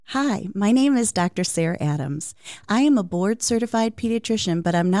Hi, my name is Dr. Sarah Adams. I am a board-certified pediatrician,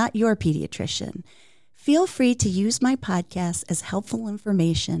 but I'm not your pediatrician. Feel free to use my podcast as helpful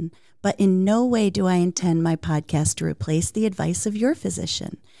information, but in no way do I intend my podcast to replace the advice of your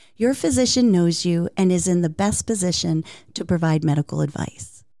physician. Your physician knows you and is in the best position to provide medical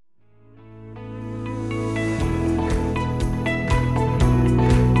advice.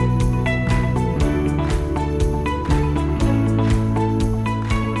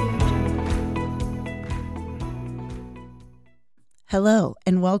 Hello,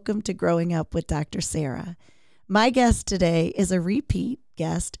 and welcome to Growing Up with Dr. Sarah. My guest today is a repeat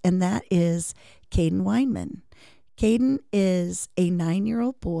guest, and that is Caden Weinman. Caden is a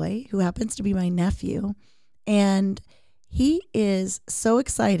 9-year-old boy who happens to be my nephew, and he is so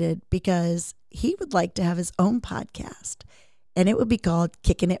excited because he would like to have his own podcast, and it would be called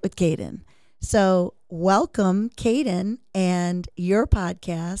Kicking It with Caden. So welcome, Caden, and your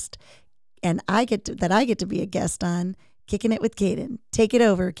podcast, and I get to be a guest on Kicking It with Caden. Take it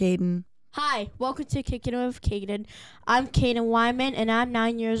over, Caden. Hi, welcome to Kicking It with Caden. I'm Caden Weinman, and I'm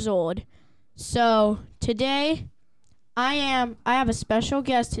 9 years old. So today, I have a special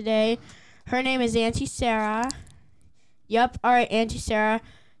guest today. Her name is Auntie Sarah. Yep, all right, Auntie Sarah.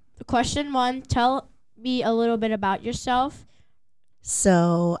 Question 1, tell me a little bit about yourself.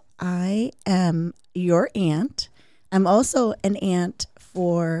 So I am your aunt. I'm also an aunt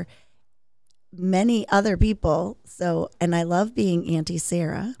for many other people. And I love being Auntie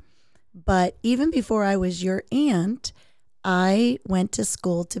Sarah. But even before I was your aunt, I went to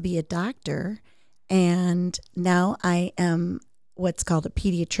school to be a doctor. And now I am what's called a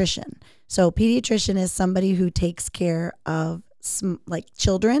pediatrician. So a pediatrician is somebody who takes care of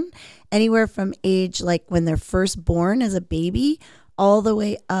children anywhere from age, like when they're first born as a baby, all the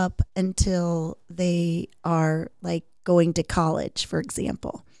way up until they are like going to college, for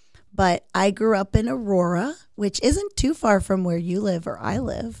example. But I grew up in Aurora, which isn't too far from where you live or I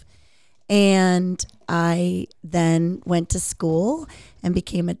live. And I then went to school and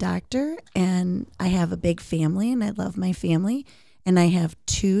became a doctor. And I have a big family, and I love my family. And I have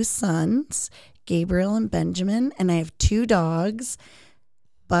 2 sons, Gabriel and Benjamin. And I have 2 dogs,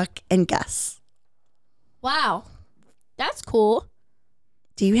 Buck and Gus. Wow, that's cool.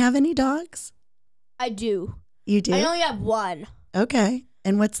 Do you have any dogs? I do. You do? I only have 1. Okay.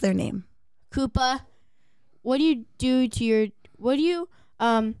 And what's their name? Koopa. What do you do to your,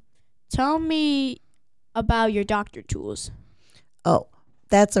 tell me about your doctor tools. Oh,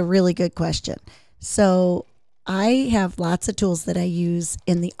 that's a really good question. So I have lots of tools that I use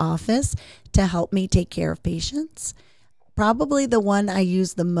in the office to help me take care of patients. Probably the one I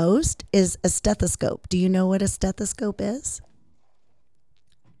use the most is a stethoscope. Do you know what a stethoscope is?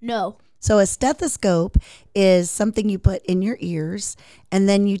 No. So a stethoscope is something you put in your ears, and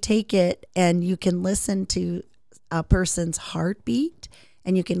then you take it and you can listen to a person's heartbeat,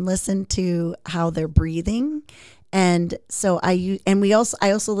 and you can listen to how they're breathing. And so I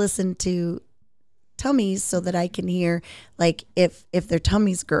also listen to tummies so that I can hear like if their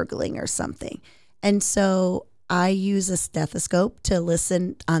tummy's gurgling or something. And so I use a stethoscope to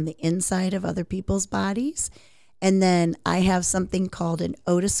listen on the inside of other people's bodies. And then I have something called an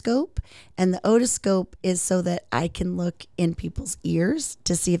otoscope. And the otoscope is so that I can look in people's ears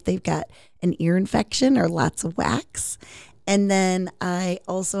to see if they've got an ear infection or lots of wax. And then I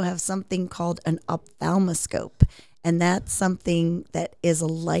also have something called an ophthalmoscope. And that's something that is a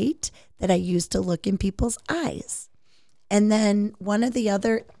light that I use to look in people's eyes. And then one of the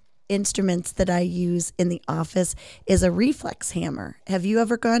other instruments that I use in the office is a reflex hammer. Have you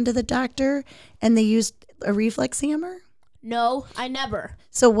ever gone to the doctor and they used a reflex hammer? No, I never.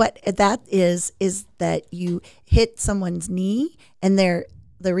 So what that is that you hit someone's knee and the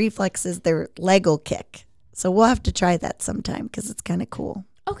reflex is their leg will kick. So we'll have to try that sometime because it's kind of cool.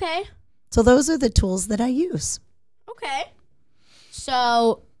 Okay. So those are the tools that I use. Okay.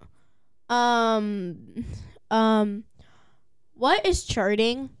 So, what is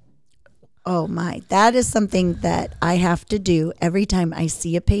charting? Oh my, that is something that I have to do every time I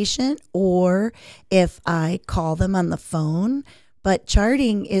see a patient or if I call them on the phone. But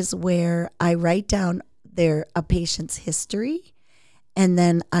charting is where I write down a patient's history. And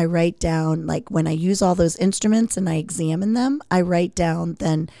then I write down, like when I use all those instruments and I examine them, I write down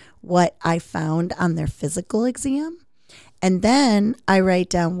then what I found on their physical exam. And then I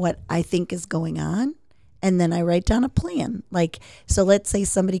write down what I think is going on. And then I write down a plan. So let's say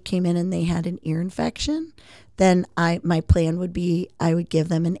somebody came in and they had an ear infection. Then my plan would be I would give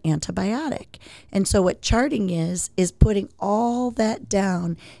them an antibiotic. And so what charting is putting all that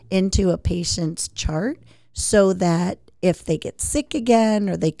down into a patient's chart so that if they get sick again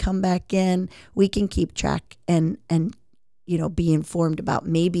or they come back in, we can keep track and be informed about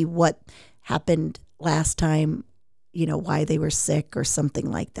maybe what happened last time, why they were sick or something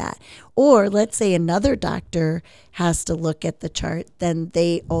like that. Or let's say another doctor has to look at the chart, then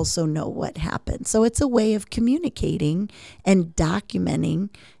they also know what happened. So it's a way of communicating and documenting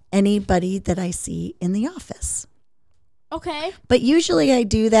anybody that I see in the office. Okay. But usually I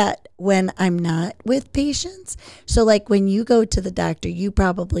do that when I'm not with patients. So like when you go to the doctor, you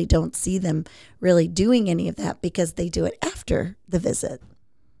probably don't see them really doing any of that because they do it after the visit.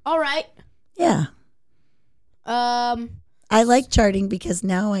 All right. Yeah. I like charting because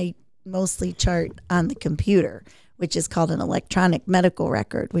now I mostly chart on the computer, which is called an electronic medical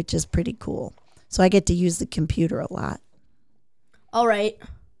record, which is pretty cool. So I get to use the computer a lot. All right.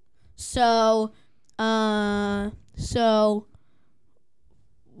 So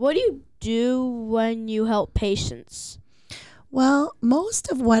what do you do when you help patients? Well, most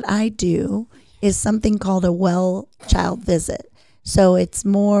of what I do is something called a well child visit. So it's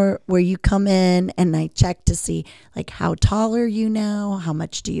more where you come in and I check to see like how tall are you now? How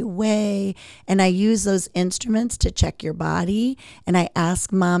much do you weigh? And I use those instruments to check your body. And I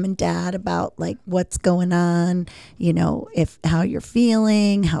ask mom and dad about like what's going on, if how you're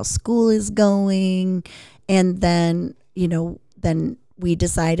feeling, how school is going. And then, then we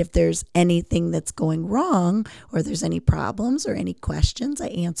decide if there's anything that's going wrong or there's any problems or any questions. I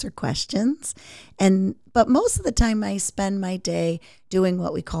answer questions. But most of the time I spend my day doing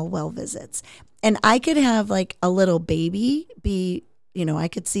what we call well visits. And I could have like a little baby be, I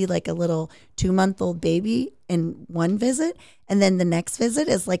could see like a little 2-month-old baby in one visit. And then the next visit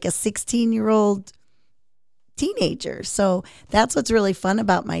is like a 16-year-old teenager. So that's what's really fun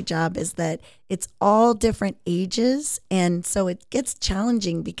about my job is that it's all different ages. And so it gets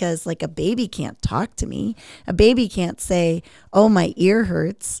challenging because like a baby can't talk to me. A baby can't say, oh, my ear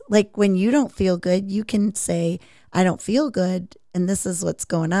hurts. Like when you don't feel good, you can say, I don't feel good. And this is what's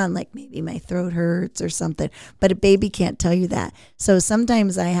going on. Like maybe my throat hurts or something. But a baby can't tell you that. So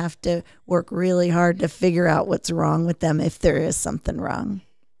sometimes I have to work really hard to figure out what's wrong with them if there is something wrong.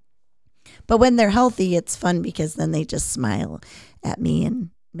 But when they're healthy, it's fun because then they just smile at me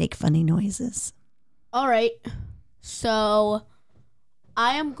and make funny noises. All right. So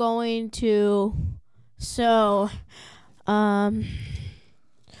I am going to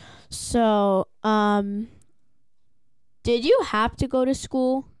did you have to go to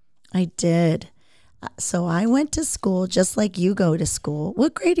school? I did. So I went to school just like you go to school.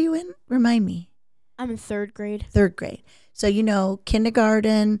 What grade are you in? Remind me. I'm in 3rd grade. 3rd grade. So,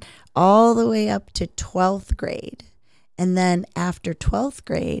 kindergarten all the way up to 12th grade. And then after 12th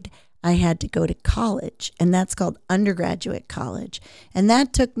grade, I had to go to college, and that's called undergraduate college. And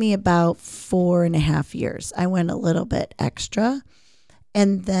that took me about 4.5 years. I went a little bit extra.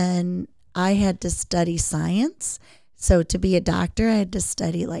 And then I had to study science. So to be a doctor, I had to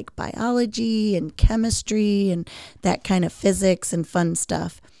study like biology and chemistry and that kind of physics and fun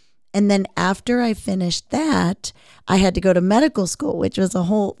stuff. And then after I finished that, I had to go to medical school, which was a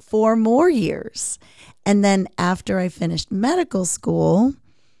whole 4 more years. And then after I finished medical school,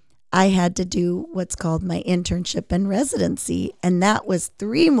 I had to do what's called my internship and residency. And that was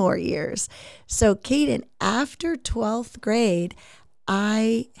 3 more years. So Kaden, after 12th grade,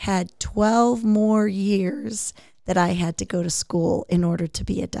 I had 12 more years that I had to go to school in order to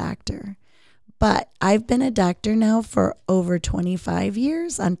be a doctor. But I've been a doctor now for over 25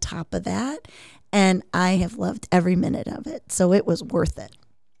 years on top of that, and I have loved every minute of it. So it was worth it.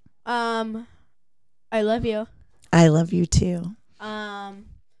 I love you. I love you too.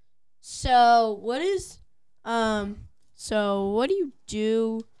 So what do you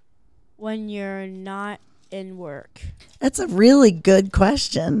do when you're not in work? That's a really good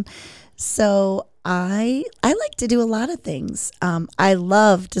question. So I like to do a lot of things. I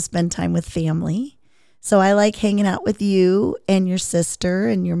love to spend time with family. So I like hanging out with you and your sister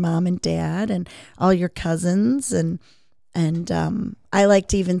and your mom and dad and all your cousins. And I like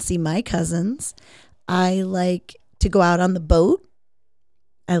to even see my cousins. I like to go out on the boat.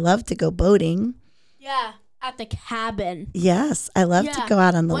 I love to go boating. Yeah, at the cabin. Yes, I love to go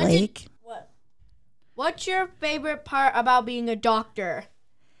out on the lake. What's your favorite part about being a doctor?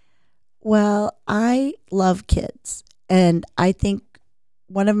 Well, I love kids, and I think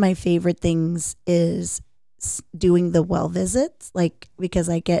one of my favorite things is doing the well visits, like because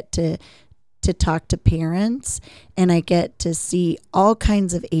I get to talk to parents and I get to see all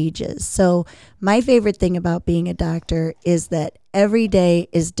kinds of ages. So my favorite thing about being a doctor is that every day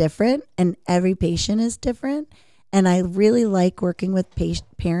is different and every patient is different. And I really like working with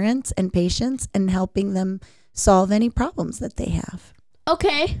parents and patients and helping them solve any problems that they have.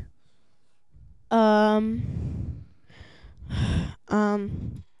 Okay.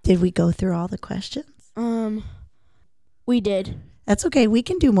 Did we go through all the questions? We did. That's okay. We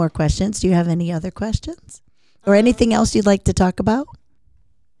can do more questions. Do you have any other questions? Or anything else you'd like to talk about?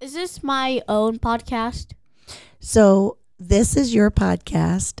 Is this my own podcast? So this is your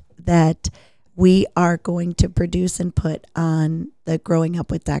podcast that we are going to produce and put on the Growing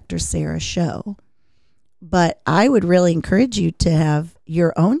Up with Dr. Sarah show. But I would really encourage you to have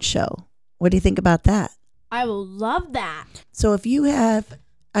your own show. What do you think about that? I will love that. So if you have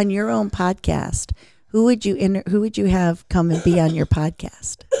on your own podcast, who would you have come and be on your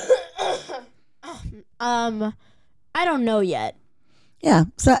podcast? I don't know yet. Yeah.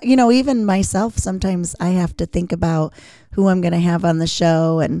 So, even myself, sometimes I have to think about who I'm going to have on the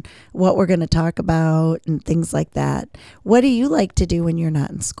show and what we're going to talk about and things like that. What do you like to do when you're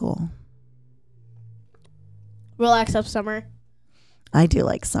not in school? Relax up summer. I do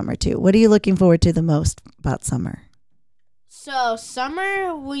like summer too. What are you looking forward to the most about summer? So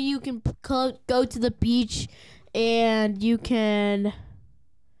summer, where you can go to the beach and you can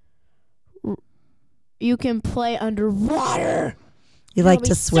play underwater. You like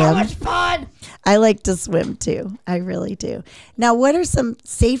to swim? So much fun. I like to swim too. I really do. Now, what are some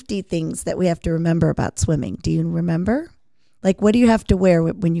safety things that we have to remember about swimming? Do you remember? Like, what do you have to wear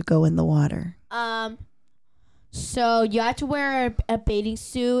when you go in the water? So you have to wear a bathing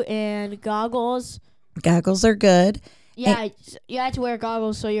suit and goggles. Goggles are good. Yeah, you have to wear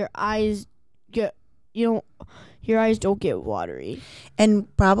goggles so your eyes don't get watery.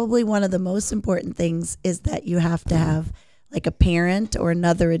 And probably one of the most important things is that you have to have like a parent or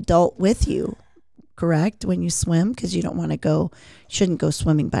another adult with you, correct? When you swim, because you shouldn't go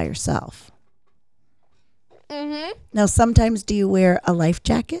swimming by yourself. Mhm. Now, sometimes do you wear a life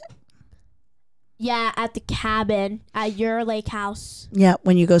jacket? Yeah, at the cabin at your lake house. Yeah,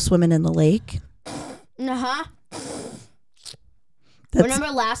 when you go swimming in the lake. Uh-huh. Remember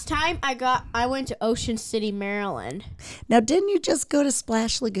last time I went to Ocean City, Maryland. Now, didn't you just go to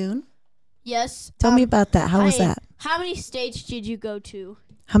Splash Lagoon? Yes. Tell me about that. How was that? How many states did you go to?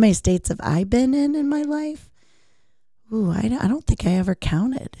 How many states have I been in my life? Ooh, I don't think I ever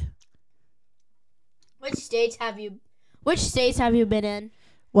counted. Which states have you been in?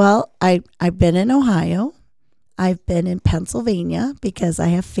 Well, I've been in Ohio. I've been in Pennsylvania because I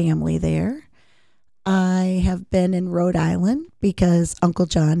have family there. I have been in Rhode Island because Uncle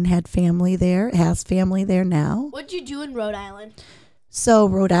John has family there now. What'd you do in Rhode Island? So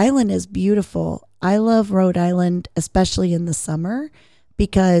Rhode Island is beautiful. I love Rhode Island, especially in the summer,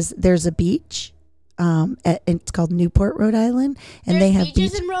 because there's a beach. It's called Newport, Rhode Island, and they have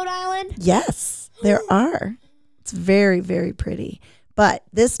beaches in Rhode Island. Yes, there are. It's very, very pretty. But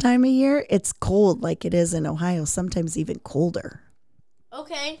this time of year, it's cold like it is in Ohio, sometimes even colder.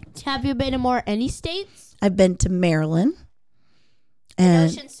 Okay. Have you been to any states? I've been to Maryland.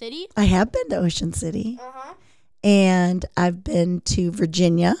 And Ocean City? I have been to Ocean City. Uh-huh. And I've been to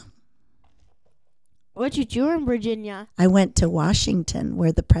Virginia. What'd you do in Virginia? I went to Washington,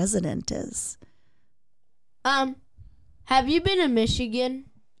 where the president is. Have you been to Michigan?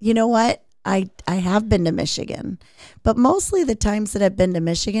 You know what? I have been to Michigan, but mostly the times that I've been to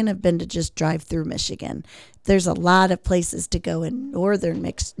Michigan have been to just drive through Michigan. There's a lot of places to go in northern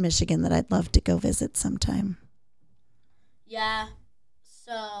Michigan that I'd love to go visit sometime. Yeah.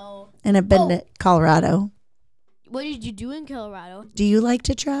 So. And I've been to Colorado. What did you do in Colorado? Do you like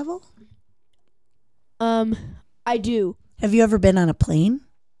to travel? I do. Have you ever been on a plane?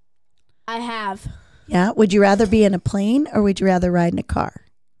 I have. Yeah. Would you rather be in a plane or would you rather ride in a car?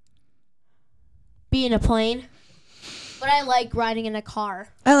 Be in a plane. But I like riding in a car.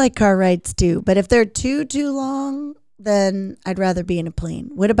 I like car rides too. But if they're too long, then I'd rather be in a plane.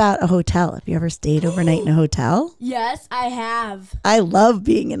 What about a hotel? Have you ever stayed overnight in a hotel? Yes, I have. I love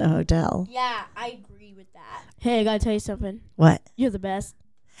being in a hotel. Yeah, I agree with that. Hey, I gotta tell you something. What? You're the best.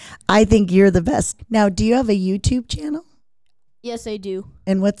 I think you're the best. Now, do you have a YouTube channel? Yes, I do.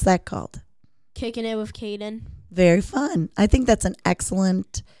 And what's that called? Kicking It with Caden. Very fun. I think that's an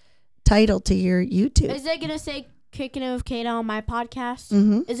excellent title to your YouTube. Is it going to say Kicking It with Caden on my podcast?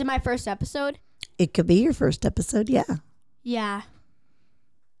 Mm-hmm. Is it my first episode? It could be your first episode, yeah. Yeah.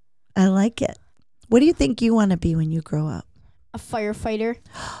 I like it. What do you think you want to be when you grow up? A firefighter.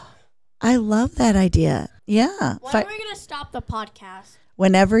 I love that idea. Yeah. When are we going to stop the podcast?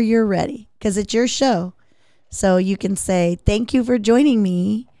 Whenever you're ready, because it's your show. So you can say, thank you for joining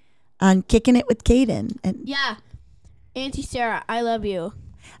me on Kicking It with Caden. And yeah. Auntie Sarah, I love you.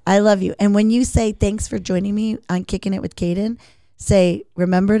 I love you. And when you say thanks for joining me on Kicking It with Caden, say,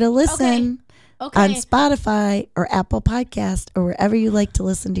 remember to listen. Okay. on Spotify or Apple Podcast or wherever you like to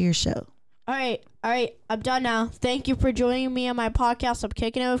listen to your show. All right. I'm done now. Thank you for joining me on my podcast of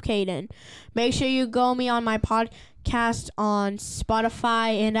Kicking It with Caden. Make sure you go me on my podcast on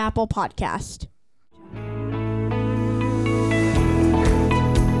Spotify and Apple Podcast.